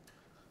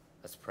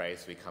Let's pray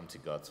as we come to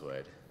God's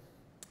word.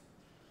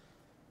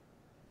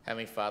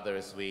 Heavenly Father,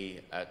 as we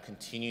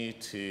continue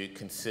to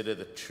consider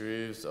the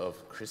truths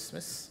of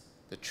Christmas,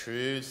 the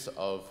truths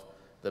of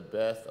the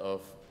birth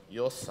of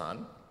your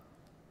Son,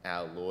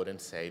 our Lord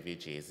and Saviour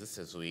Jesus,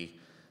 as we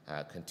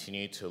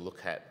continue to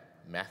look at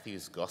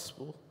Matthew's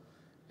Gospel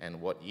and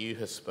what you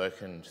have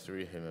spoken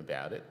through him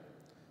about it,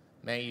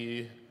 may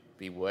you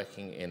be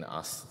working in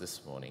us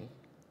this morning.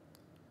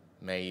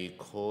 May you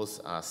cause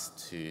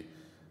us to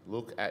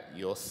look at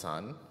your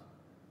Son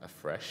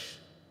afresh.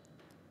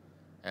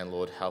 And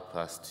Lord, help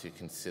us to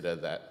consider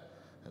that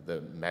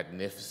the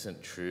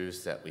magnificent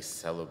truths that we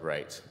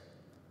celebrate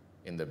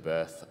in the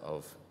birth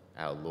of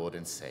our Lord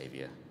and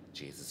Saviour,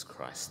 Jesus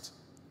Christ.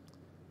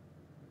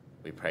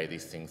 We pray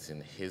these things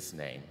in his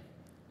name.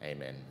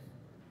 Amen.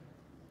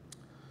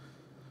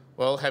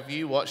 Well, have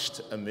you watched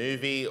a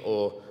movie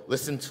or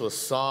listened to a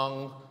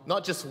song,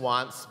 not just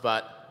once,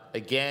 but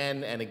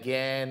again and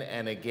again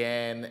and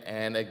again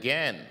and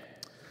again?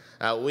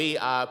 We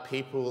are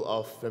people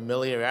of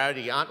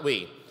familiarity, aren't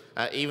we?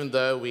 Even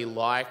though we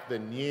like the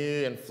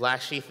new and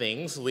flashy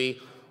things, we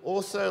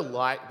also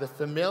like the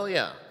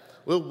familiar.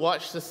 We'll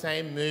watch the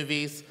same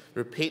movies,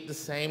 repeat the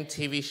same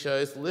TV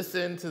shows,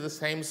 listen to the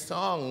same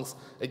songs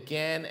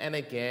again and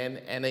again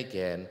and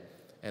again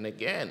and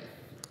again.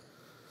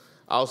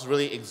 I was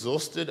really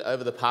exhausted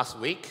over the past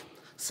week,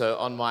 so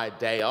on my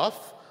day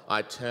off,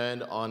 I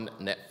turned on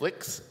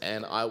Netflix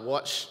and I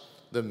watched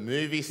the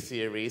movie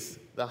series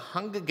The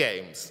Hunger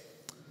Games.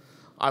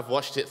 I've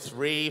watched it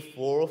 3,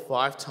 4, or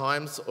 5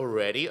 times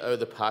already over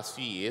the past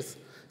few years.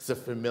 It's a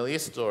familiar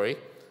story,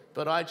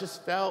 but I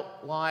just felt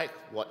like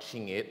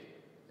watching it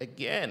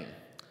again.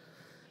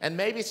 And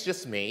maybe it's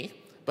just me,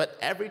 but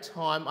every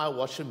time I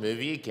watch a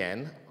movie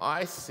again,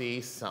 I see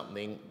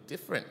something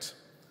different.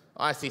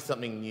 I see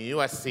something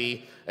new. I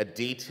see a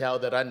detail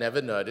that I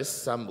never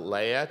noticed, some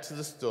layer to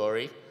the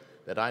story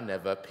that I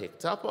never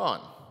picked up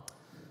on.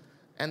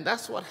 And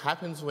that's what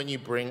happens when you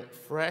bring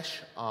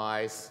fresh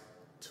eyes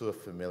to a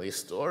familiar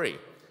story.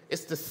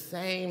 It's the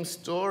same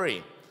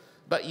story,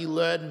 but you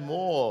learn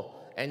more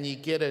and you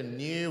get a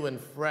new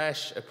and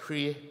fresh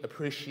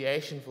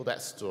appreciation for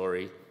that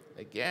story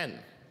again.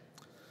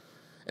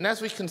 And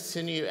as we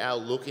continue our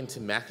look into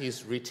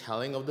Matthew's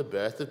retelling of the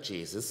birth of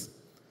Jesus,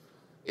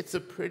 it's a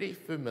pretty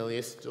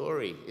familiar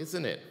story,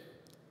 isn't it?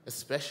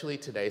 Especially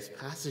today's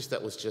passage that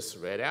was just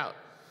read out.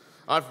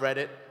 I've read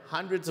it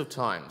hundreds of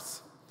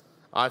times.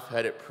 I've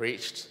heard it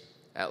preached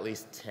at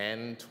least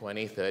 10,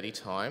 20, 30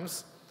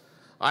 times.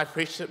 I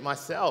preached it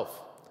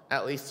myself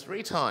at least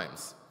 3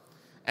 times.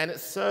 And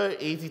it's so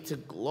easy to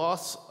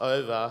gloss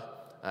over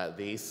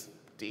these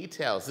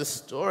details. This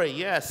story,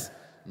 yes,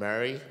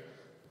 Mary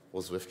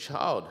was with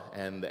child,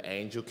 and the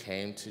angel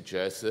came to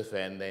Joseph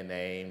and they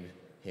named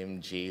him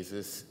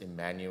Jesus,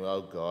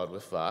 Immanuel, God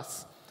with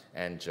us,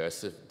 and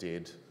Joseph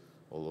did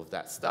all of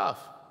that stuff.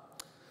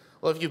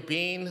 Well, if you've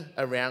been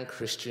around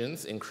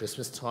Christians in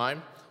Christmas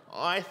time,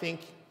 I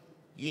think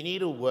you need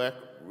to work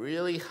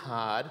really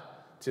hard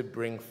to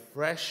bring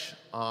fresh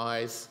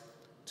eyes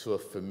to a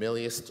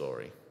familiar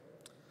story.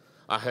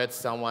 I heard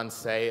someone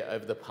say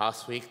over the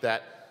past week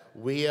that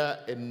we are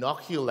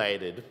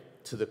inoculated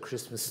to the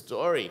Christmas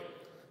story.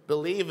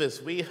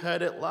 Believers, we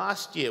heard it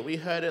last year, we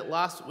heard it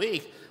last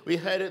week, we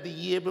heard it the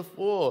year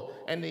before,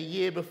 and the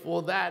year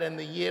before that, and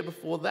the year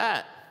before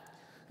that.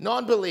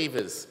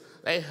 Non-believers,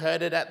 they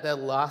heard it at their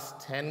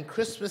last 10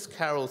 Christmas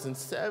carols and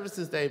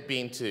services they've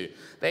been to.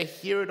 They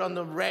hear it on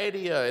the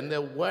radio, in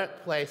their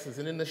workplaces,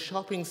 and in the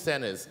shopping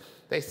centres.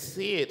 They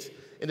see it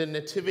in the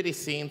nativity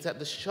scenes at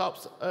the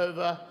shops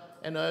over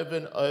and over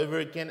and over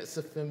again. It's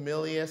a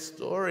familiar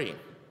story.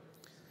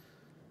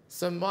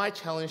 So my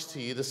challenge to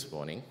you this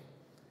morning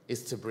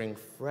is to bring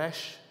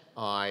fresh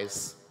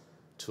eyes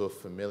to a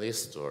familiar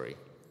story,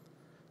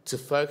 to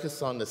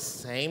focus on the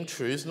same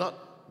truths,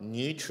 not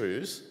new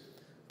truths,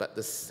 but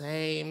the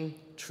same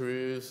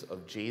truths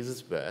of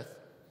Jesus' birth,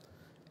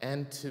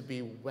 and to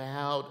be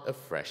wowed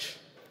afresh,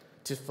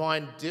 to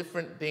find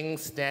different things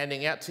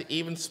standing out, to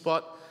even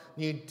spot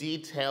new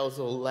details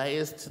or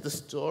layers to the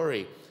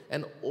story,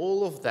 and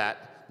all of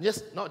that,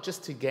 not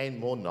just to gain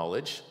more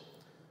knowledge,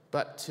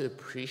 but to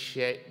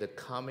appreciate the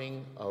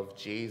coming of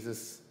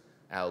Jesus,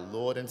 our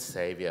Lord and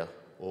Saviour,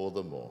 all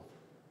the more.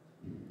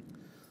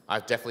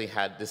 I've definitely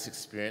had this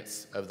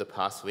experience over the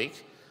past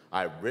week.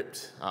 I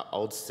ripped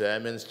old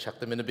sermons, chucked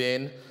them in a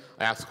bin.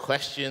 I asked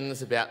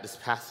questions about this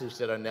passage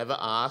that I never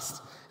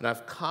asked, and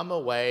I've come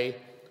away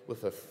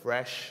with a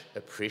fresh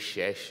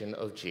appreciation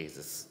of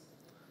Jesus.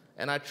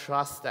 And I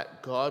trust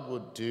that God will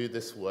do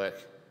this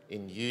work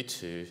in you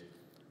too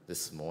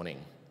this morning.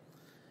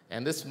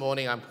 And this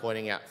morning I'm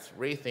pointing out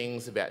 3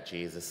 things about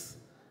Jesus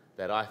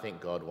that I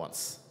think God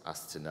wants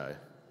us to know.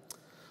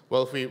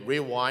 Well, if we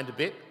rewind a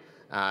bit,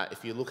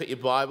 if you look at your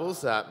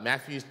Bibles,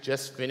 Matthew's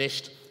just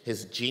finished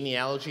his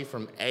genealogy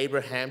from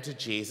Abraham to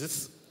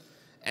Jesus.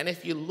 And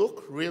if you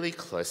look really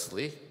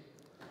closely,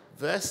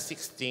 verse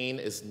 16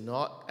 is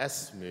not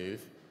as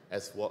smooth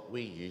as what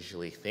we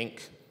usually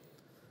think.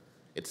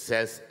 It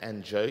says,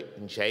 and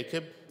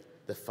Jacob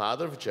the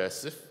father of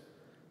Joseph,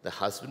 the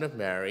husband of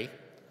Mary,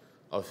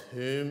 of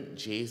whom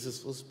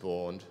Jesus was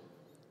born,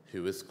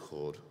 who is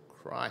called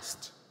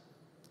Christ.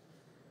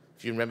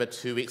 If you remember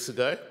 2 weeks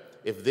ago,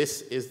 if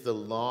this is the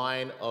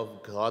line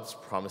of God's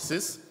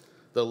promises,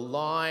 the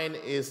line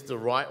is the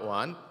right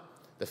one,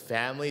 the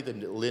family, the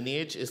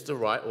lineage is the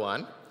right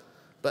one,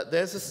 but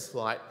there's a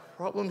slight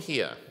problem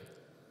here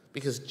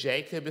because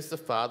Jacob is the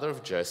father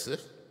of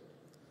Joseph,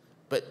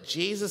 but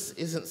Jesus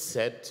isn't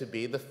said to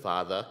be the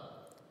fathered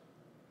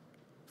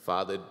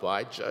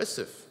by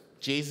Joseph.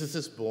 Jesus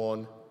is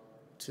born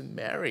to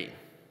Mary.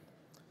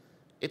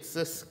 It's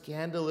a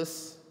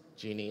scandalous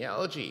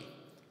genealogy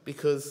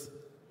because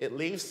it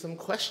leaves some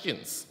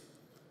questions.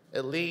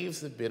 It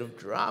leaves a bit of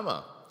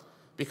drama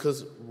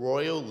because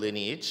royal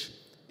lineage,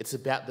 it's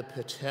about the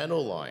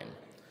paternal line.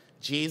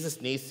 Jesus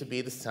needs to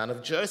be the son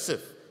of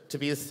Joseph, to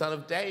be the son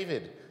of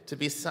David, to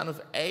be son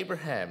of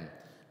Abraham,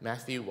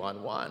 Matthew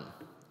 1:1.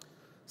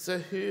 So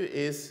who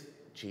is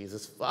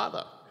Jesus'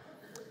 father?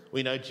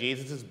 We know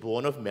Jesus is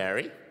born of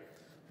Mary,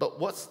 but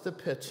what's the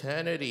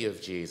paternity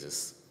of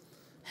Jesus?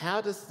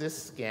 How does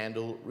this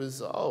scandal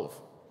resolve?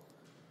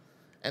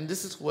 And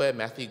this is where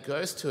Matthew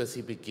goes to as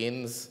he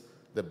begins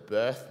the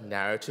birth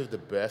narrative, the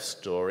birth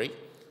story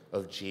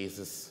of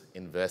Jesus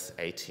in verse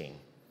 18.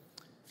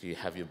 If you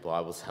have your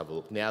Bibles, have a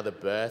look. Now the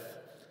birth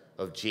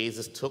of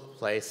Jesus took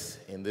place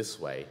in this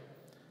way.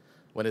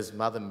 When his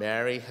mother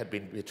Mary had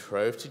been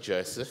betrothed to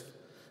Joseph,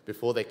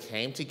 before they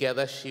came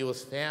together, she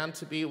was found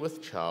to be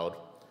with child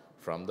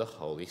from the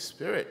Holy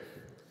Spirit.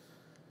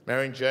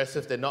 Mary and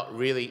Joseph, they're not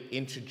really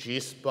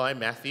introduced by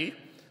Matthew.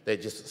 They're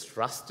just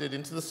thrusted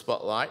into the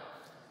spotlight.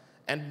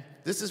 And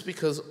this is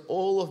because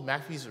all of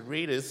Matthew's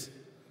readers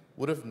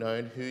would have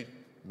known who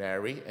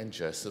Mary and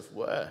Joseph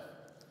were.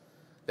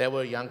 They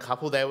were a young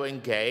couple, they were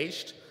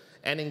engaged,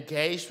 and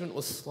engagement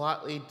was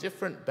slightly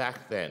different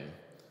back then.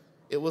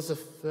 It was a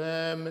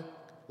firm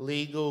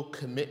legal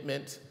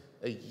commitment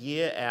a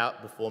year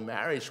out before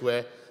marriage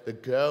where the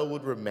girl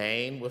would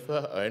remain with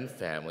her own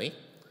family.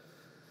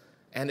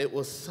 And it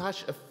was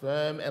such a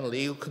firm and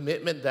legal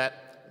commitment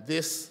that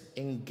this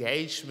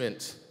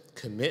engagement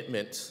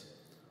commitment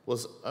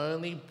was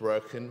only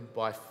broken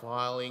by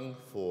filing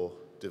for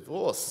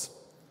divorce.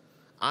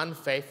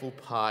 Unfaithful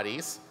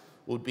parties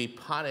would be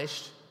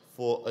punished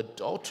for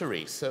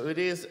adultery. So it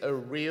is a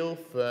real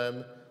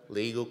firm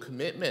legal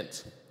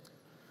commitment.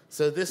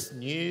 So this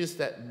news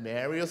that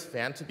Mary was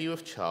found to be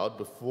with child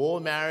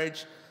before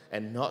marriage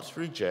and not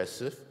through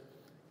Joseph,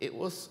 it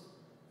was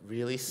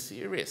really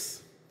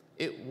serious.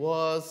 It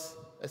was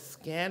a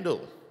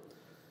scandal.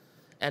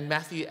 And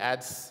Matthew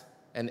adds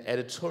an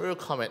editorial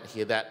comment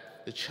here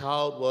that the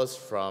child was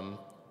from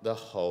the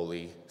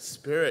Holy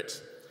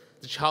Spirit.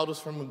 The child was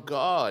from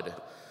God.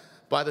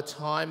 By the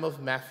time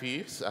of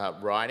Matthew's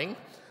writing,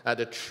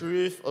 the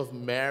truth of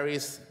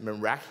Mary's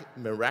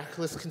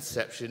miraculous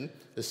conception,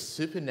 the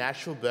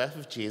supernatural birth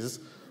of Jesus,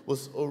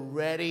 was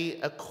already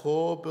a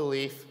core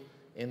belief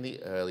in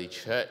the early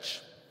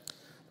church.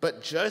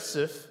 But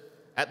Joseph,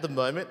 at the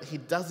moment, he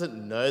doesn't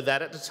know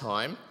that at the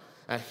time.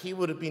 He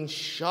would have been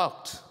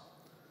shocked.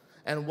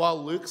 And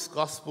while Luke's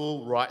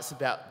gospel writes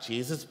about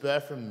Jesus'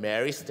 birth from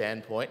Mary's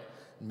standpoint,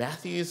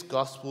 Matthew's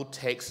gospel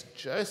takes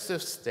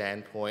Joseph's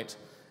standpoint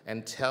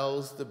and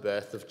tells the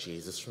birth of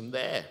Jesus from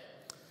there.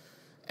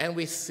 And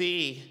we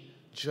see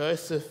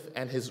Joseph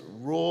and his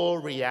raw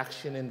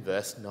reaction in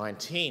verse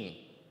 19.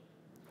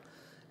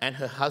 And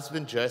her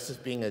husband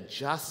Joseph, being a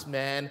just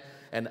man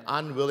and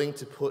unwilling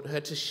to put her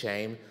to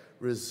shame,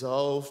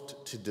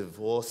 resolved to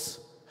divorce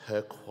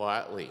her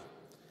quietly.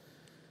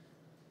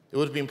 It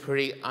would have been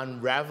pretty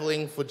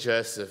unraveling for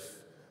Joseph.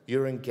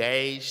 You're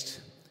engaged,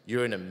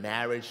 you're in a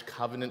marriage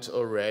covenant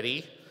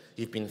already,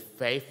 you've been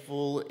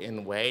faithful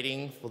in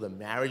waiting for the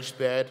marriage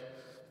bed,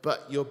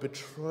 but your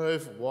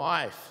betrothed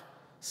wife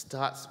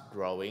starts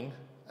growing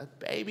a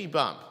baby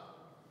bump.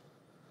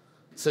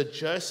 So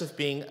Joseph,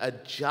 being a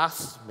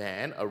just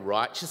man, a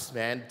righteous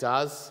man,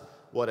 does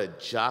what a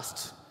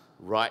just,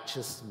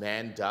 righteous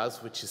man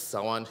does, which is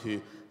someone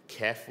who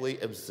carefully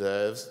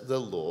observes the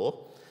law,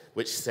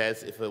 which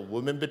says if a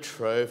woman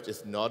betrothed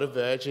is not a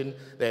virgin,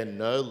 they're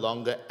no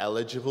longer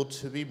eligible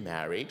to be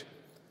married.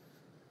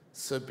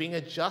 So being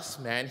a just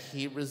man,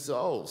 he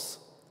resolves,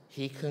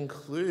 he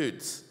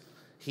concludes,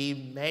 he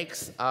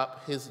makes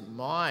up his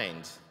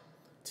mind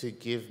to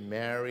give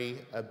Mary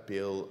a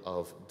bill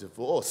of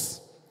divorce.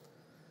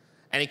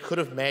 And he could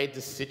have made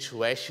the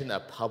situation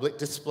a public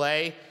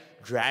display,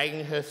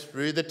 dragging her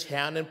through the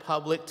town in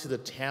public to the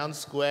town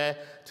square,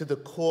 to the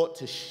court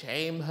to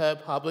shame her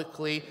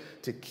publicly,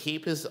 to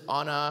keep his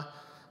honor.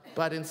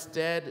 But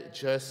instead,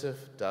 Joseph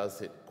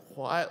does it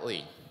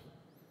quietly.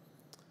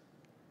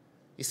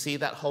 You see,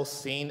 that whole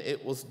scene,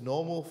 it was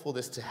normal for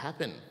this to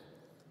happen.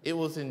 It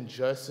was in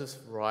Joseph's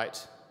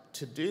right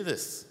to do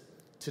this,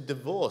 to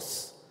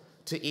divorce,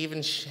 to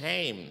even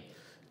shame.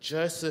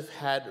 Joseph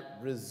had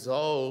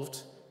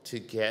resolved to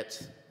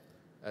get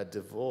a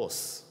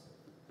divorce.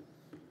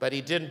 But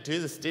he didn't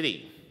do this, did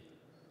he?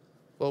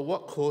 Well,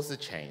 what caused the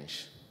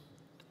change?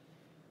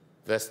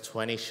 Verse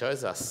 20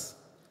 shows us.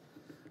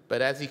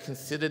 But as he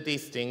considered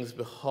these things,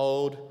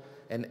 behold,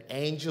 an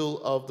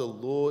angel of the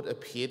Lord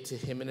appeared to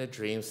him in a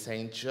dream,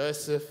 saying,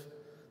 Joseph,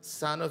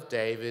 son of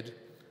David,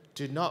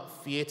 do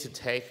not fear to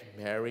take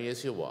Mary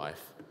as your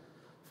wife,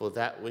 for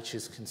that which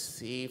is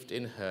conceived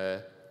in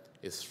her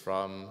is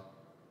from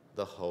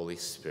the Holy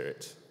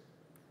Spirit.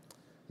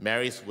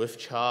 Mary's with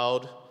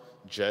child,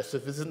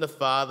 Joseph isn't the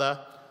father,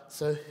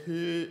 so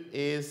who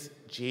is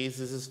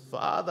Jesus'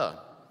 father?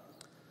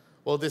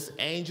 Well, this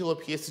angel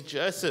appears to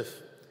Joseph.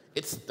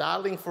 It's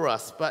startling for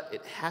us, but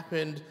it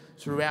happened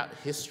throughout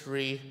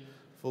history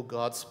for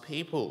God's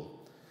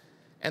people.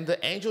 And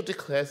the angel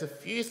declares a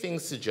few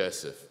things to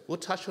Joseph. We'll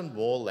touch on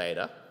more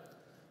later,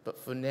 but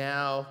for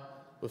now,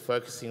 we're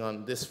focusing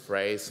on this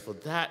phrase, for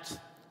that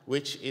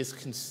which is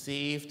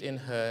conceived in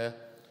her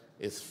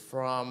is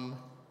from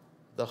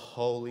the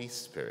Holy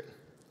Spirit.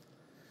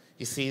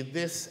 You see,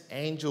 this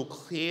angel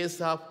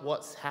clears up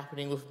what's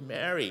happening with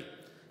Mary.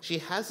 She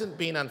hasn't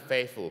been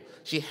unfaithful.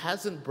 She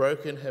hasn't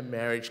broken her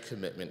marriage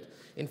commitment.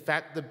 In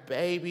fact, the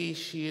baby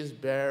she is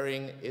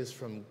bearing is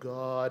from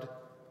God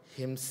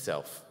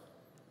himself.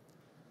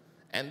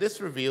 And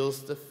this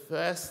reveals the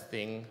first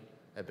thing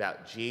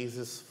about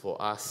Jesus for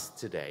us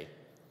today.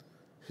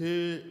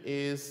 Who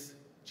is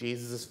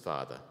Jesus'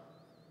 father?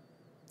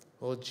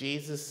 Well,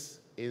 Jesus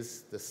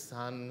is the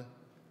Son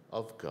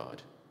of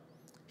God.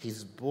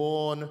 He's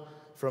born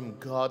from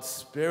God's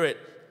Spirit.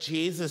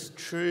 Jesus'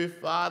 true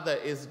Father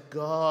is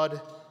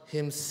God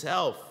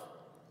himself.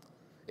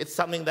 It's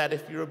something that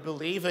if you're a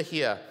believer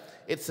here,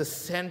 it's a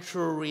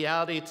central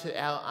reality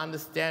to our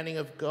understanding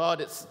of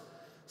God. It's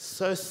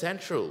so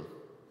central,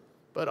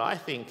 but I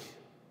think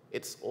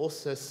it's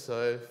also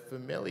so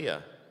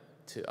familiar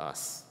to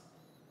us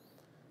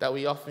that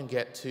we often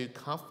get too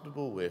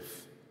comfortable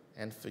with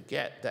and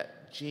forget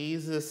that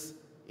Jesus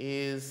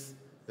is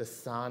the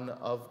Son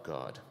of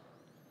God.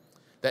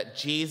 That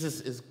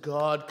Jesus is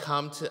God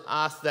come to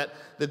us, that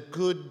the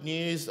good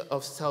news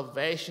of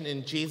salvation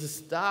in Jesus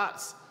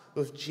starts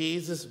with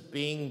Jesus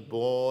being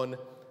born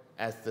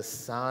as the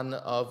Son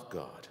of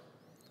God.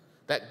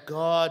 That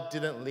God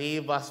didn't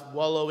leave us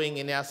wallowing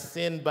in our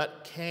sin,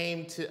 but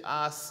came to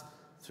us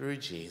through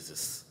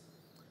Jesus.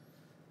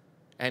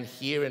 And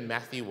here in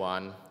Matthew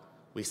 1,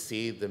 we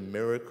see the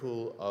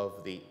miracle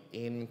of the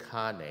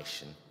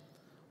incarnation.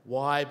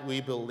 Why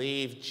we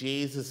believe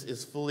Jesus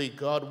is fully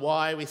God,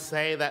 why we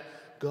say that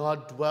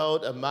God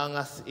dwelled among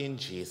us in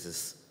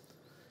Jesus.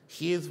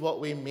 Here's what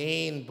we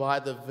mean by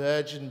the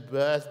virgin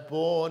birth,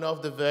 born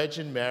of the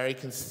Virgin Mary,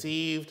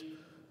 conceived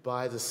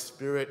by the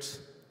Spirit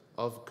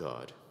of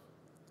God.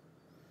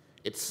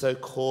 It's so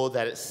called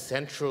that it's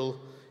central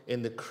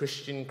in the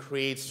Christian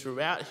creeds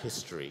throughout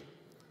history.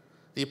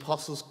 The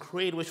Apostles'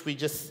 Creed, which we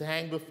just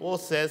sang before,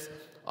 says,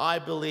 I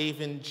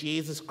believe in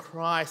Jesus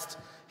Christ,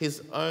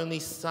 his only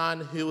Son,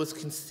 who was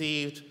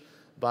conceived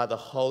by the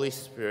Holy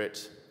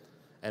Spirit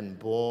and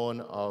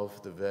born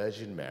of the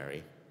Virgin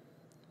Mary.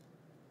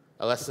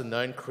 A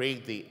lesser-known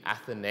creed, the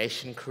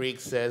Athanasian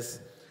Creed, says,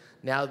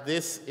 now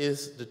this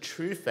is the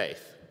true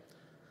faith,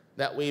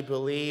 that we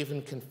believe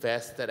and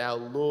confess that our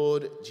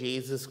Lord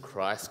Jesus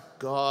Christ,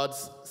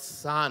 God's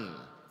Son,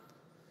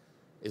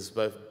 is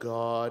both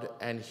God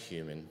and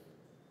human.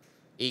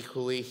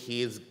 Equally,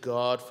 he is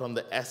God from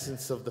the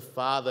essence of the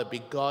Father,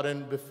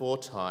 begotten before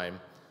time,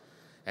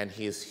 and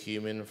he is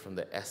human from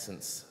the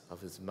essence of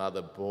his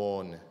mother,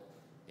 born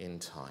in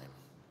time.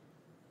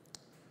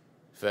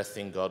 First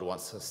thing God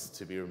wants us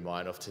to be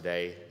reminded of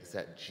today is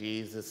that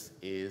Jesus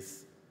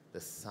is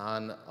the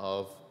Son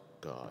of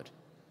God.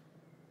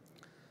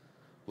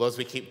 Well, as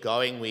we keep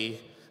going, we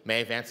may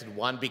have answered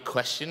one big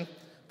question,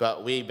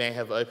 but we may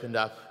have opened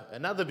up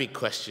another big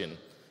question.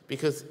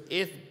 Because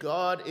if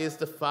God is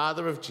the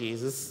Father of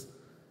Jesus,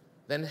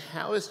 then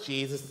how is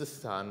Jesus the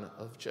son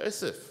of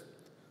Joseph?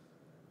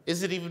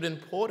 Is it even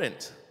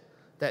important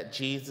that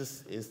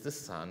Jesus is the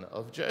son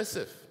of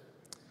Joseph?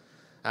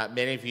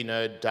 Many of you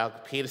know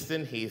Doug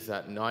Peterson. He's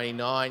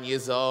 99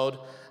 years old.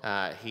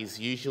 He's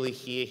usually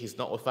here. He's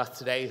not with us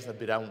today. He's a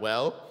bit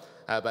unwell.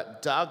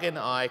 But Doug and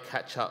I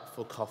catch up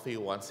for coffee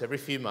once every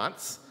few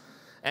months.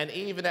 And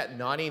even at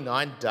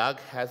 99, Doug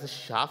has a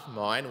sharp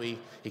mind.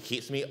 He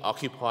keeps me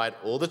occupied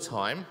all the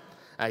time.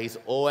 He's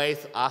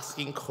always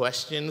asking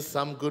questions,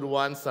 some good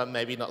ones, some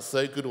maybe not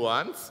so good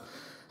ones.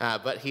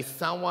 But he's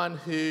someone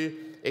who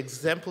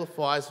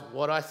exemplifies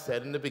what I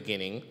said in the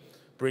beginning,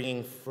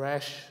 bringing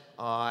fresh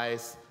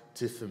eyes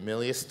to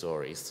familiar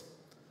stories.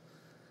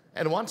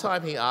 And one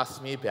time he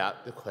asked me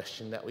about the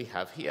question that we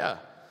have here.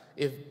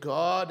 If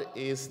God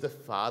is the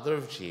Father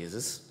of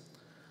Jesus,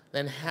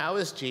 then how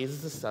is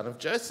Jesus the son of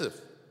Joseph?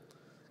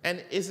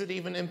 And is it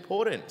even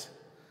important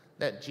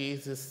that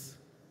Jesus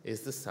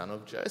is the son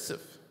of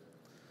Joseph?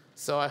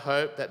 So I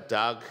hope that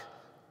Doug,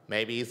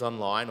 maybe he's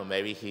online or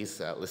maybe he's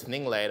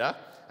listening later,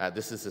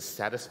 this is a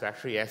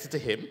satisfactory answer to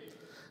him,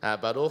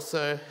 but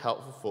also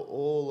helpful for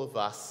all of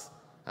us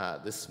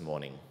this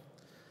morning.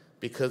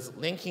 Because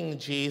linking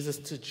Jesus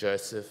to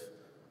Joseph,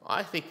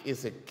 I think,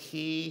 is a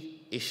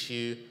key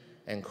issue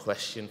and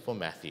question for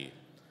Matthew.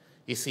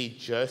 You see,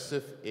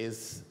 Joseph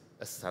is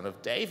a son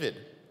of David.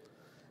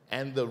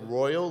 and the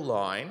royal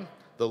line,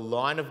 the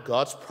line of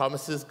God's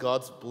promises,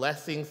 God's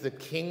blessings, the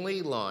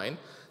kingly line,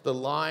 the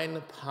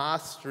line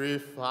passed through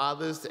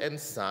fathers and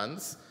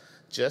sons,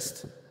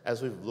 just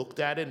as we've looked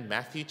at in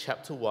Matthew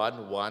chapter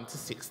 1, 1 to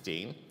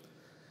 16,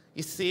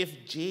 you see,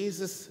 if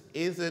Jesus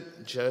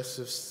isn't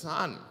Joseph's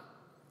son,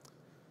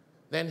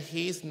 then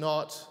he's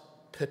not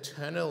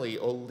paternally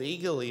or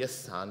legally a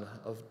son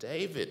of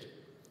David.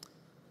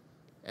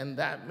 And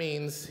that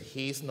means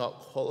he's not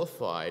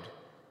qualified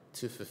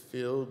to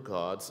fulfill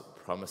God's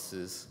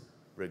promises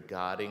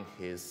regarding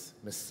his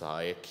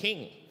Messiah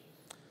King.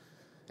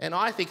 And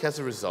I think as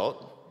a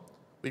result,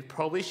 we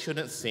probably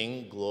shouldn't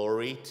sing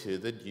glory to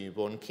the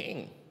newborn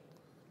King,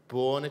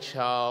 born a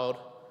child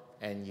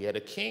and yet a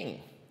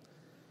king.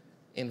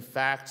 In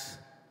fact,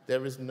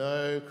 there is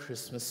no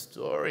Christmas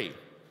story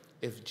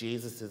if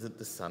Jesus isn't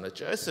the son of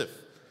Joseph.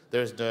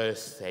 There is no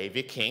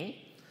Savior King.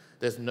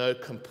 There's no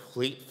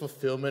complete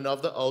fulfillment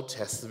of the Old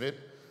Testament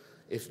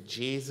if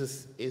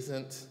Jesus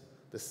isn't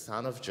the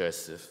son of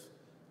Joseph,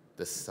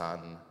 the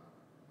son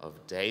of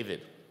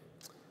David.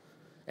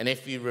 And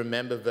if you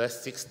remember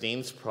verse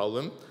 16's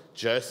problem,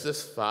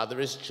 Joseph's father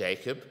is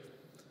Jacob,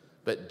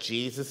 but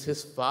Jesus,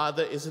 his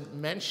father, isn't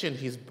mentioned.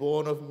 He's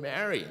born of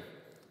Mary.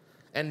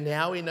 And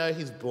now we know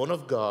he's born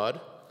of God.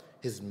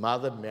 His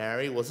mother,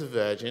 Mary, was a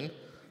virgin.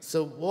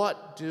 So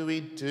what do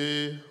we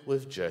do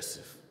with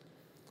Joseph?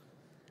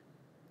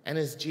 And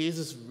is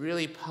Jesus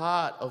really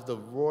part of the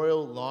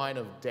royal line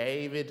of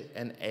David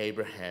and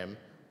Abraham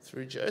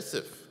through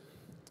Joseph?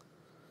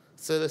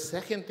 So the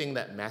second thing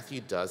that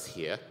Matthew does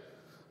here,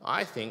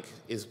 I think,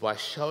 is by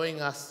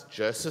showing us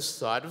Joseph's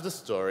side of the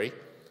story,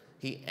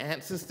 he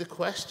answers the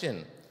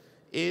question,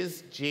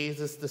 is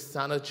Jesus the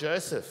son of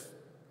Joseph?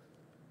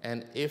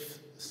 And if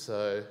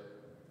so,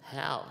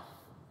 how?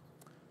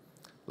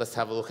 Let's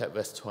have a look at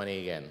verse 20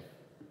 again.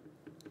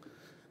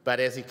 But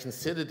as he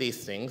considered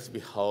these things,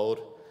 behold,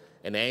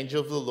 an angel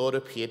of the Lord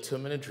appeared to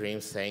him in a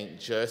dream, saying,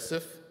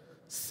 Joseph,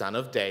 son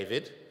of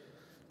David,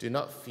 do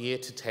not fear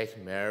to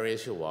take Mary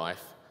as your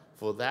wife,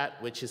 for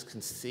that which is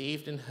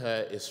conceived in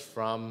her is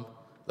from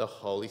the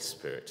Holy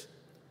Spirit.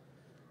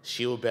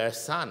 She will bear a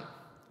son,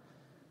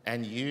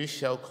 and you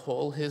shall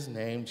call his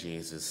name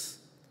Jesus,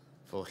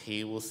 for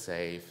he will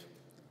save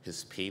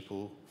his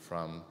people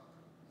from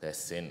their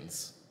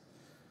sins.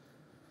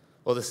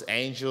 Well, this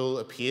angel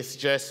appears to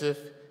Joseph.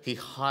 He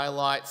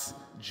highlights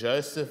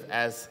Joseph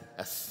as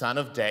a son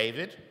of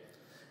David.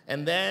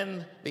 And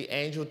then the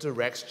angel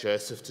directs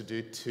Joseph to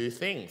do two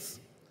things.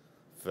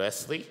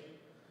 Firstly,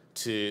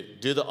 to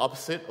do the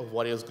opposite of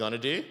what he was going to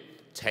do,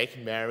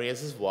 take Mary as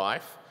his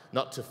wife,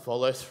 not to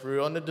follow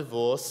through on the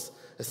divorce,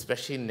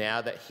 especially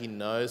now that he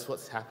knows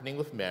what's happening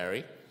with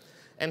Mary.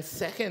 And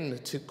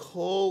second, to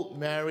call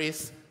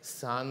Mary's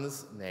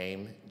son's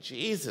name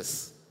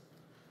Jesus.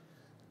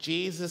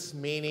 Jesus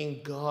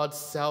meaning God's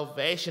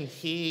salvation.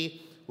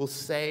 He will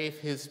save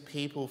his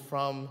people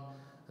from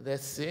their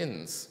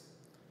sins.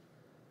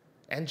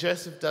 And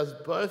Joseph does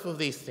both of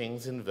these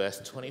things in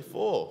verse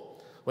 24.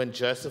 When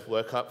Joseph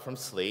woke up from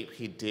sleep,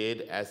 he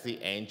did as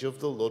the angel of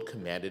the Lord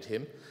commanded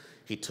him.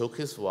 He took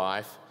his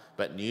wife,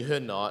 but knew her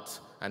not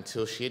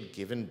until she had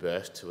given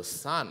birth to a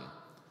son.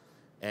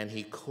 And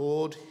he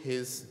called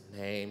his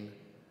name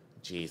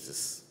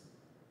Jesus.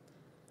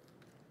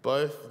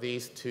 Both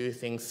these two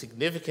things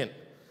significant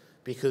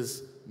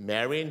because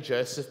Mary and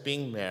Joseph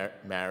being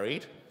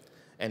married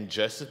and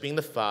Joseph being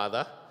the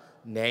father,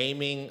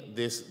 naming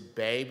this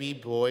baby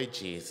boy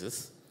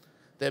Jesus,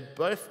 they're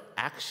both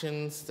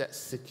actions that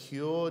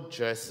secure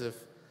Joseph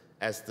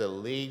as the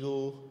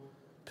legal,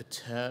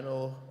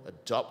 paternal,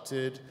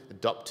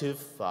 adoptive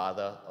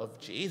father of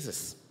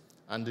Jesus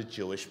under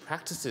Jewish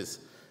practices,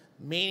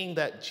 meaning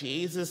that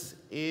Jesus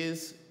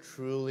is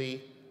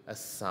truly a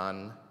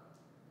son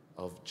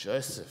of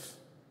Joseph.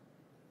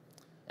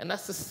 And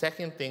that's the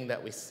second thing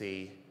that we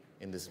see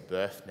in this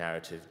birth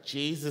narrative.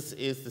 Jesus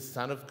is the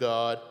Son of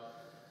God,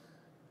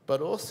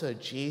 but also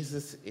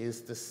Jesus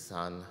is the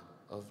son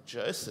of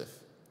Joseph.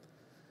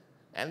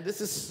 And this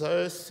is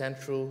so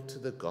central to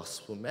the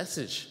gospel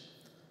message,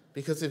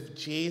 because if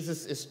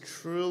Jesus is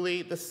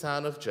truly the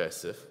son of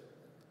Joseph,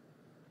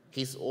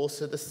 he's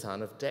also the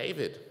son of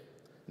David,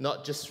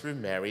 not just through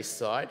Mary's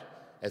side,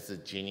 as the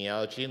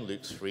genealogy in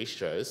Luke 3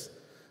 shows,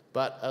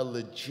 but a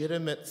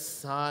legitimate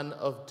son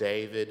of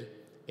David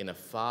in a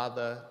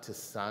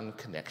father-to-son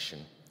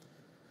connection.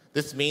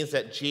 This means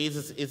that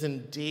Jesus is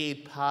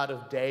indeed part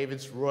of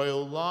David's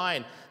royal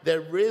line.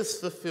 There is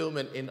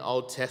fulfillment in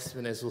Old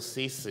Testament, as we'll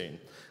see soon.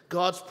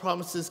 God's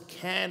promises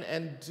can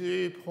and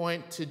do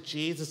point to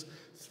Jesus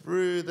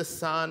through the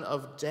Son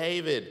of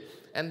David.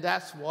 And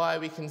that's why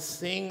we can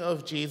sing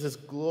of Jesus'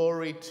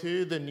 glory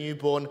to the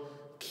newborn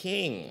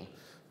King.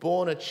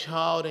 Born a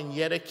child and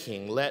yet a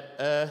king, let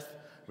earth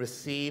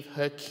receive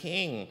her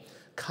King.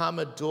 Come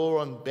adore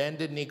on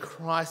bended knee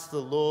Christ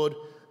the Lord,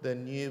 the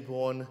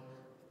newborn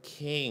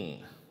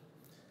King.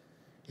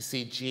 You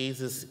see,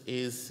 Jesus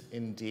is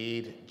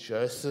indeed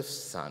Joseph's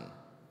son,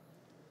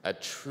 a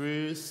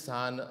true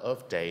son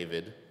of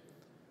David,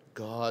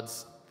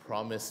 God's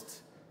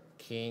promised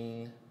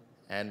King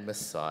and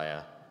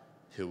Messiah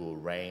who will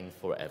reign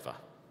forever.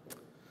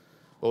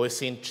 Well, we've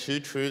seen two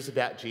truths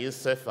about Jesus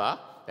so far,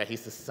 that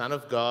he's the Son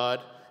of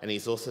God and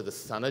he's also the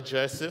son of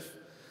Joseph.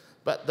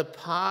 But the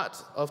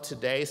part of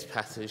today's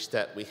passage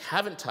that we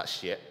haven't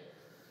touched yet,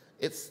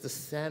 it's the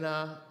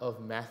center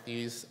of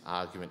Matthew's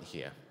argument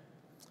here.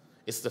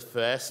 It's the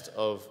first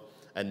of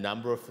a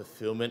number of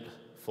fulfillment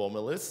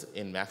formulas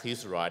in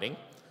Matthew's writing.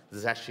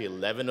 There's actually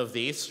 11 of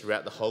these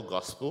throughout the whole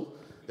gospel.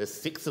 There's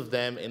 6 of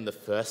them in the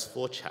first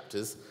 4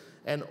 chapters,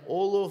 and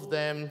all of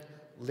them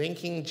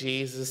linking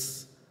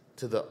Jesus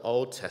to the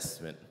Old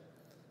Testament.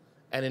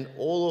 And in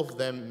all of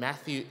them,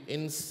 Matthew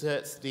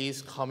inserts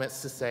these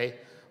comments to say,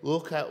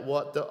 look at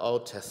what the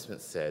Old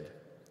Testament said.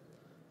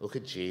 Look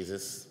at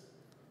Jesus.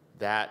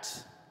 That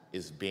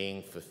is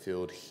being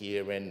fulfilled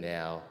here and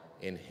now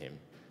in him.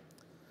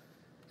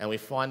 And we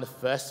find the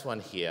first one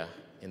here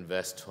in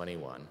verse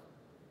 21.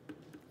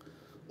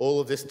 All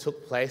of this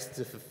took place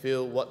to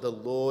fulfill what the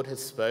Lord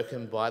has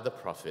spoken by the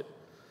prophet.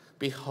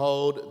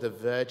 Behold, the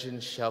virgin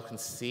shall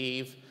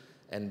conceive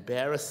and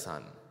bear a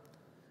son,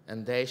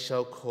 and they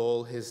shall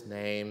call his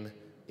name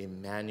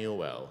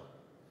Immanuel,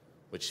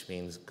 which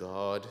means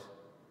God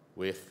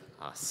with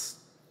us.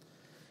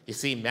 You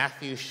see,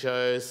 Matthew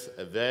shows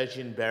a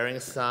virgin bearing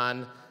a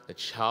son, a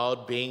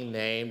child being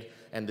named,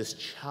 and this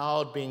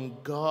child being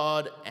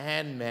God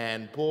and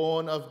man,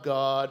 born of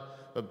God,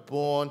 but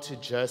born to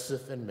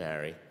Joseph and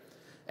Mary.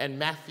 And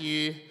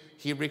Matthew,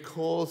 he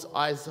recalls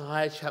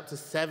Isaiah chapter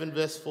 7,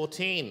 verse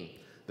 14.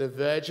 The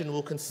virgin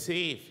will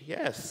conceive,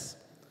 yes,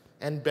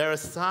 and bear a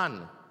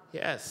son,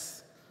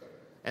 yes,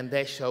 and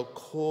they shall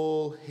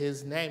call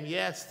his name.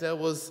 Yes, there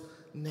was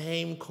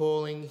name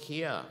calling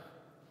here.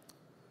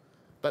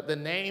 But the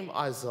name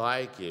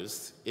Isaiah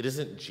gives, it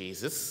isn't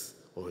Jesus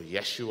or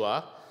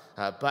Yeshua,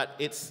 but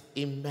it's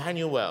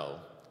Immanuel,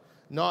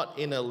 not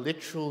in a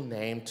literal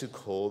name to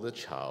call the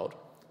child,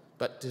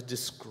 but to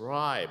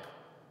describe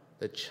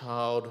the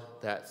child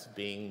that's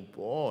being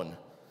born.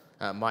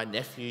 My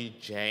nephew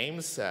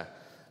James,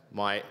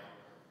 my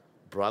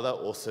brother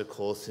also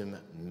calls him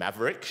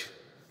Maverick,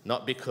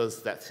 not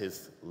because that's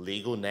his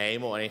legal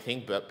name or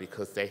anything, but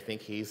because they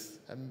think he's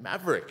a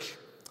maverick.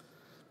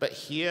 But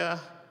here,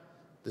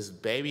 this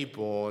baby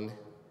born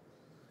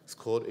is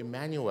called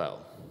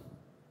Immanuel,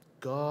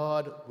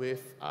 God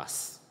with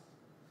us.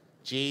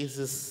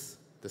 Jesus,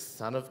 the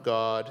Son of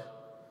God,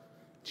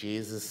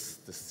 Jesus,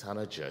 the son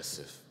of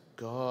Joseph,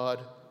 God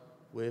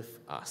with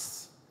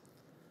us.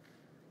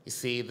 You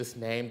see, this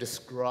name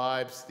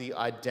describes the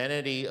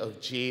identity of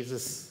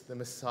Jesus, the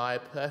Messiah,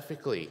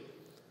 perfectly.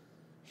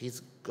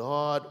 He's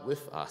God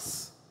with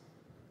us,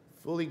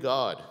 fully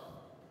God,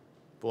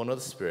 born of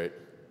the Spirit,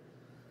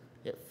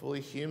 yet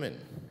fully human,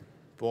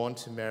 born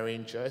to Mary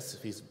and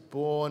Joseph. He's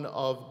born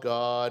of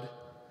God,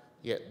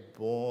 yet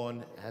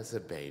born as a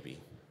baby.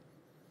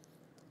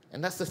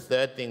 And that's the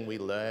third thing we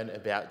learn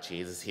about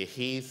Jesus here.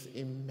 He's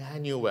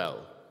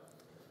Immanuel,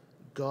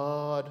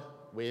 God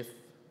with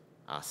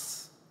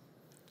us.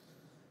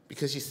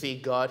 Because you see,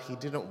 God, he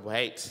didn't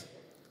wait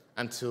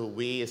until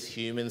we as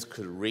humans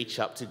could reach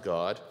up to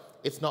God.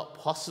 It's not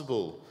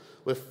possible.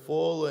 We're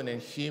fallen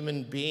and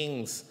human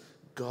beings.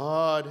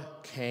 God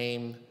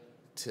came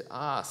to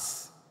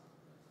us.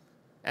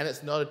 And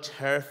it's not a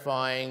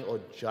terrifying or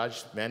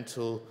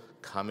judgmental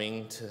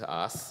coming to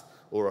us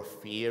or a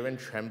fear and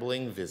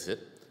trembling visit.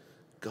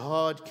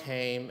 God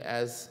came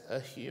as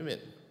a human,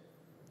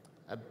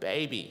 a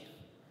baby.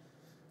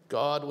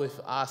 God with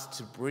us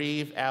to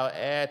breathe our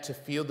air, to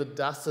feel the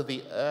dust of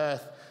the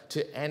earth,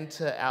 to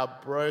enter our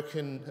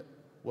broken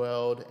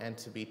world and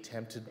to be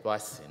tempted by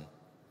sin.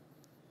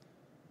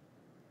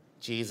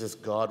 Jesus,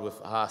 God with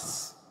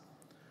us,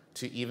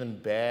 to even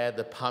bear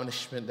the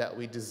punishment that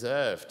we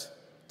deserved,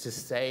 to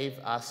save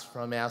us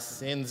from our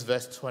sins,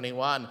 verse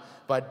 21,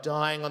 by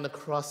dying on the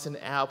cross in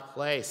our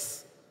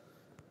place.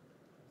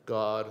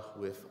 God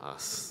with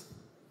us.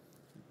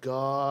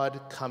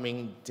 God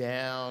coming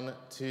down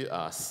to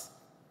us.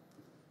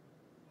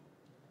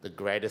 The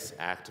greatest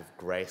act of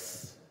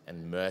grace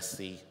and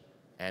mercy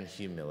and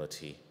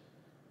humility.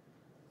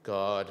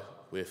 God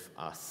with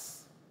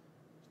us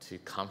to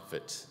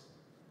comfort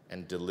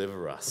and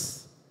deliver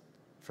us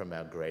from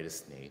our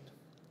greatest need.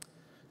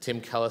 Tim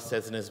Keller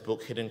says in his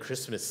book, Hidden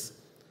Christmas,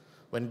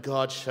 when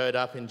God showed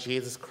up in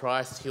Jesus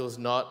Christ, he was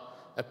not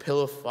a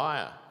pillar of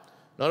fire,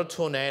 not a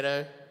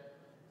tornado,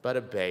 but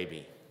a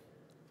baby.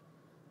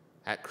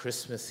 At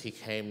Christmas, he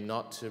came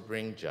not to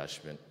bring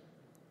judgment,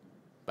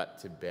 but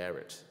to bear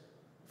it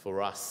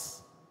for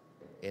us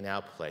in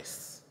our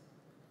place.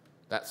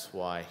 That's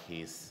why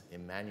he's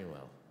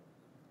Immanuel,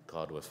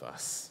 God with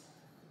us.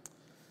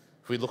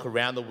 If we look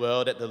around the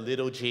world at the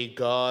little g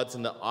gods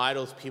and the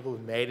idols people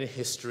have made in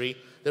history,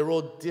 they're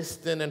all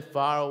distant and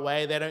far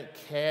away. They don't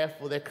care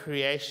for their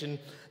creation.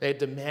 They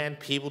demand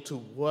people to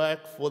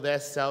work for their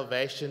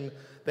salvation.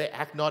 They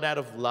act not out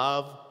of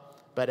love,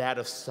 but out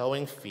of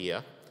sowing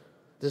fear.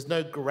 There's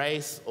no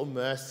grace or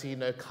mercy,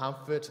 no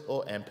comfort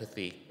or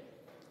empathy.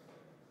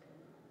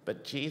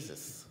 But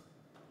Jesus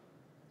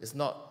is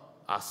not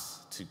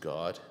us to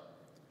God.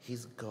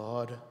 He's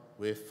God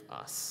with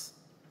us.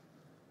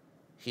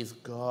 He's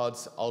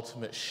God's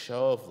ultimate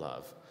show of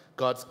love,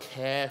 God's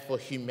care for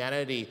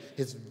humanity,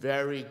 his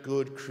very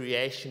good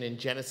creation in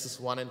Genesis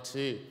 1 and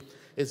 2.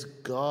 Is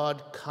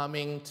God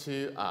coming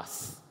to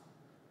us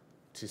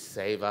to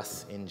save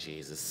us in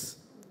Jesus,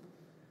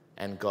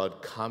 and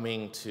God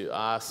coming to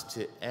us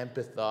to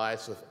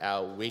empathize with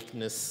our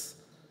weakness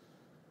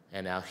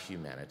and our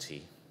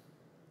humanity.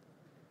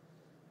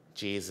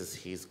 Jesus,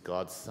 he's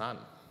God's son.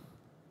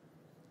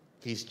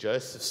 He's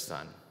Joseph's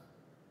son.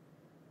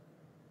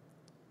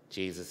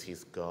 Jesus,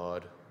 he's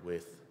God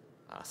with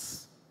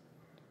us.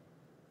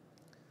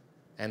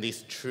 And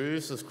these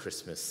truths of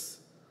Christmas,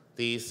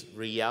 these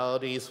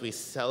realities we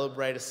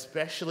celebrate,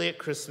 especially at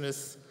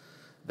Christmas,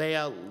 they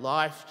are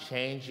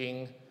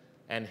life-changing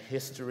and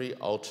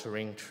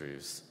history-altering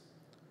truths.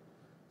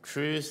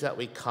 Truths that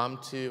we come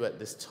to at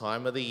this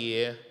time of the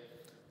year.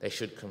 They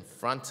should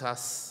confront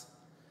us,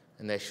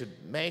 and they should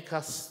make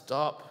us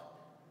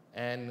stop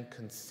and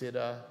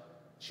consider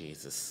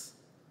Jesus,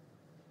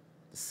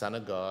 the Son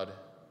of God,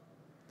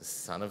 the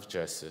Son of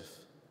Joseph,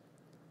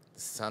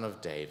 the Son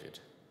of David,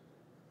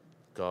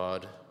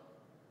 God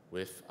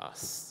with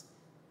us.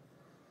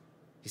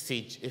 You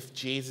see, if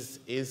Jesus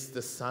is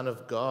the Son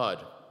of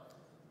God,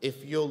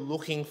 if you're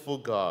looking for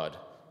God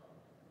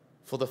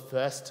for the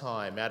first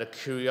time out of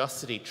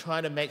curiosity,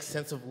 trying to make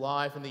sense of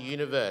life in the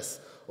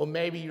universe, or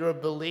maybe you're a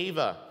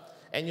believer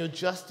and you're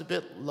just a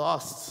bit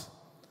lost,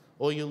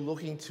 or you're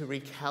looking to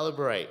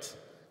recalibrate,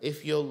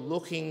 if you're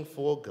looking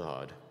for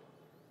God,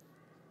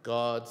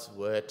 God's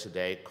word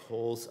today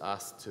calls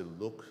us to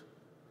look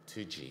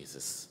to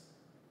Jesus.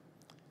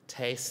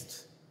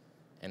 Taste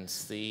and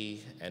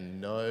see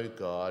and know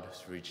God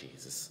through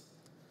Jesus.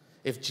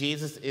 If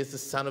Jesus is the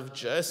son of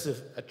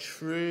Joseph, a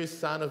true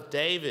son of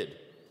David,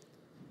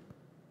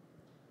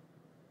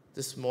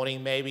 this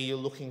morning maybe you're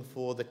looking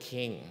for the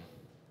King,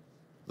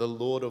 the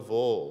Lord of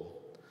all,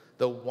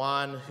 the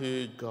one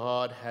who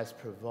God has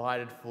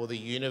provided for the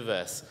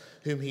universe,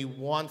 whom he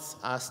wants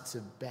us to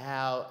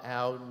bow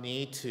our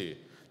knee to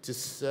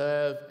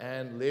serve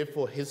and live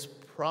for, his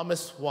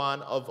promised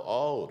one of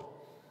old.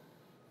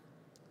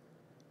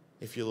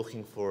 If you're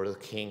looking for a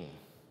king,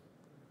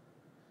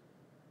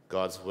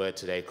 God's word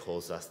today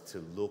calls us to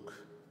look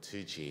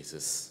to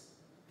Jesus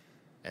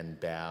and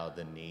bow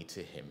the knee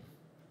to him.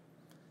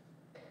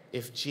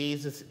 If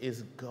Jesus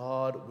is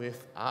God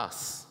with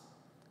us,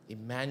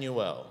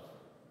 Immanuel,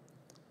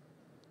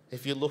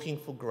 if you're looking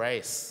for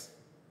grace,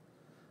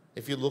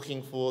 if you're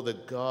looking for the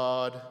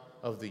God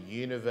of the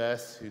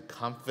universe who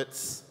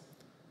comforts,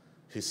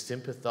 who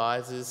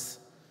sympathizes,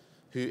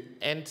 who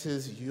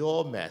enters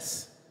your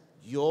mess,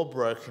 your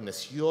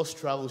brokenness, your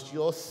struggles,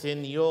 your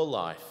sin, your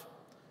life,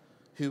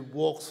 who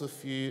walks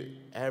with you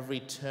every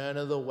turn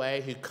of the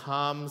way, who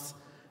comes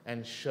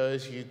and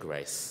shows you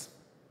grace.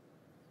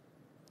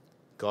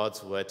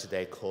 God's word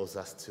today calls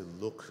us to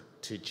look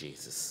to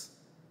Jesus.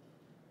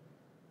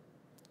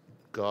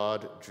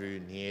 God drew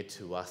near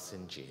to us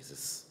in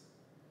Jesus.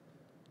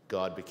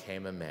 God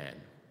became a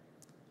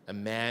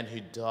man who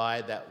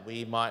died that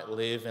we might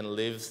live and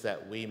lives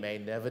that we may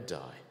never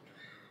die.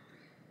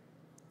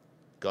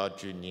 God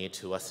drew near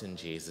to us in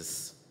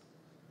Jesus,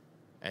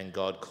 and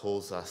God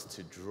calls us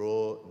to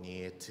draw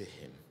near to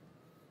him,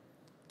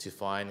 to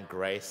find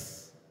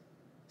grace,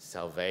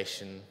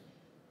 salvation,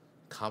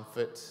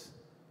 comfort,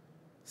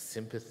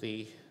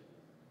 sympathy,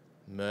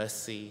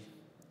 mercy,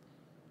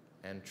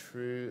 and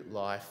true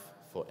life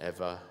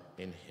forever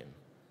in him.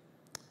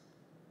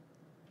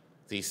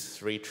 These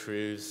three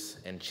truths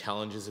and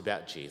challenges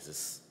about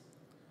Jesus,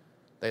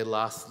 they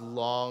last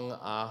long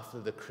after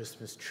the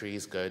Christmas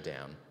trees go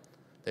down.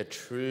 They're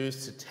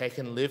truths to take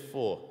and live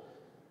for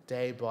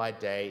day by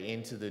day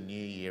into the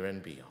new year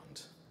and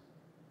beyond.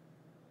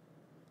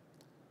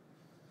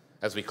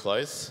 As we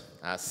close,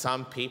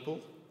 some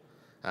people,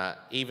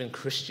 even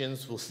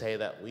Christians, will say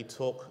that we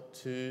talk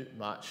too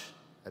much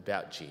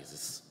about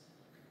Jesus.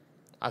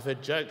 I've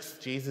heard jokes,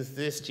 Jesus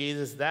this,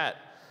 Jesus that.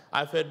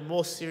 I've heard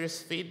more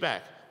serious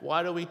feedback.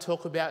 Why do we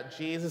talk about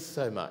Jesus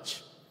so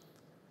much?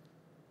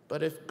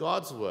 But if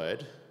God's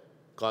word,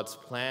 God's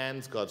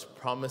plans, God's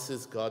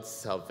promises, God's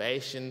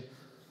salvation,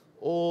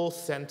 all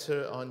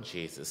center on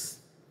Jesus,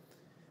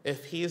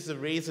 if he is the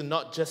reason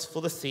not just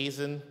for the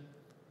season,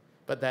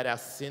 but that our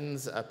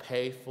sins are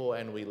paid for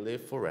and we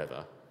live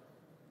forever,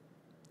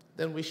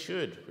 then we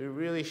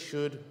really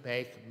should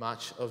make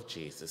much of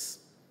Jesus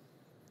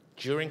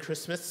during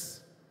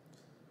Christmas,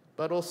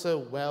 but also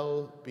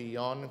well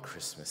beyond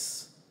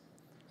Christmas.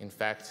 In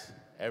fact,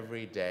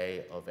 every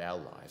day of our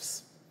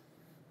lives.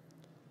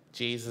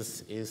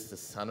 Jesus is the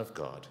Son of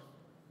God.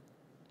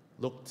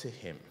 Look to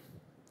him.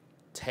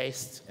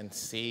 Taste and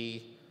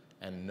see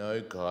and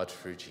know God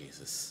through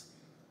Jesus.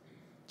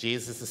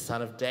 Jesus, the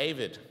Son of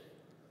David.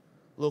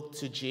 Look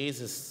to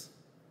Jesus.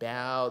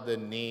 Bow the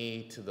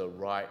knee to the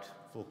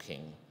rightful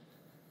King.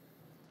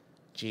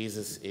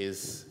 Jesus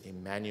is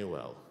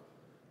Immanuel,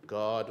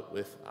 God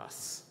with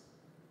us.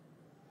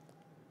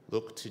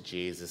 Look to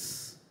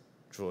Jesus,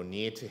 draw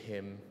near to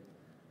him,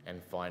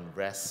 and find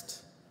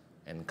rest,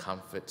 and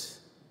comfort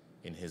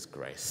in his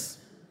grace.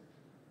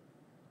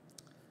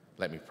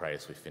 Let me pray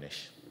as we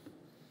finish.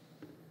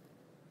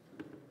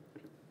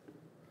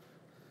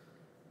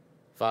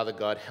 Father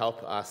God,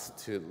 help us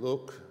to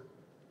look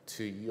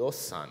to your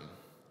Son,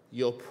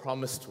 your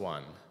promised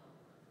one,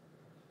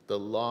 the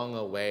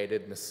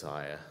long-awaited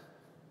Messiah,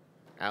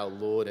 our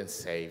Lord and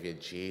Saviour,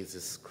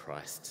 Jesus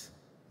Christ,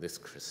 this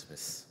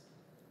Christmas.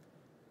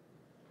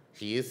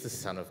 He is the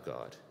Son of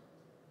God,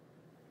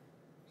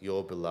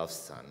 your beloved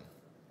Son.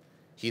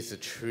 He is the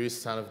true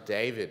Son of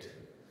David,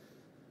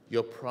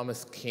 your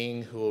promised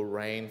King who will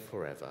reign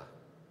forever.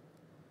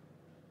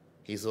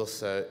 He's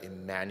also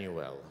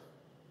Immanuel,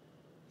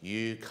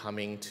 you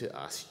coming to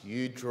us,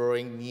 you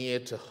drawing near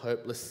to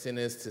hopeless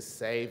sinners to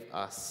save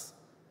us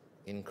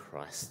in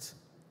Christ.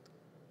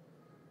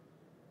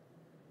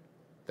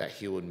 That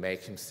he would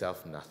make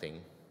himself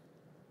nothing,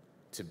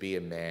 to be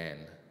a man,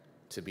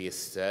 to be a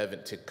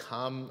servant, to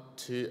come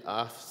to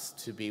us,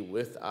 to be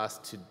with us,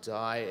 to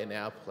die in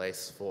our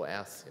place for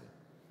our sin,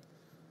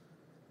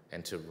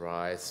 and to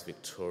rise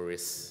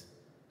victorious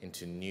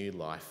into new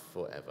life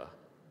forever.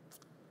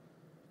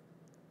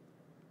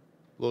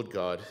 Lord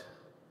God,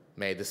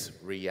 may this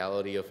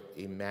reality of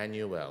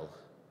Immanuel,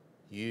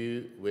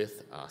 you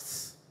with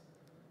us,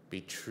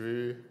 be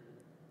true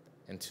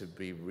and to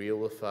be real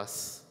with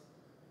us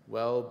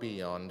well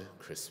beyond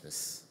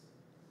Christmas,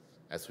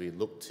 as we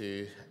look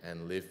to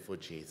and live for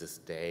Jesus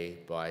day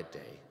by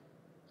day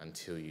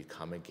until you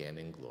come again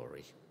in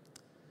glory.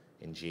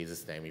 In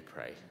Jesus' name we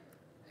pray.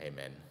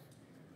 Amen.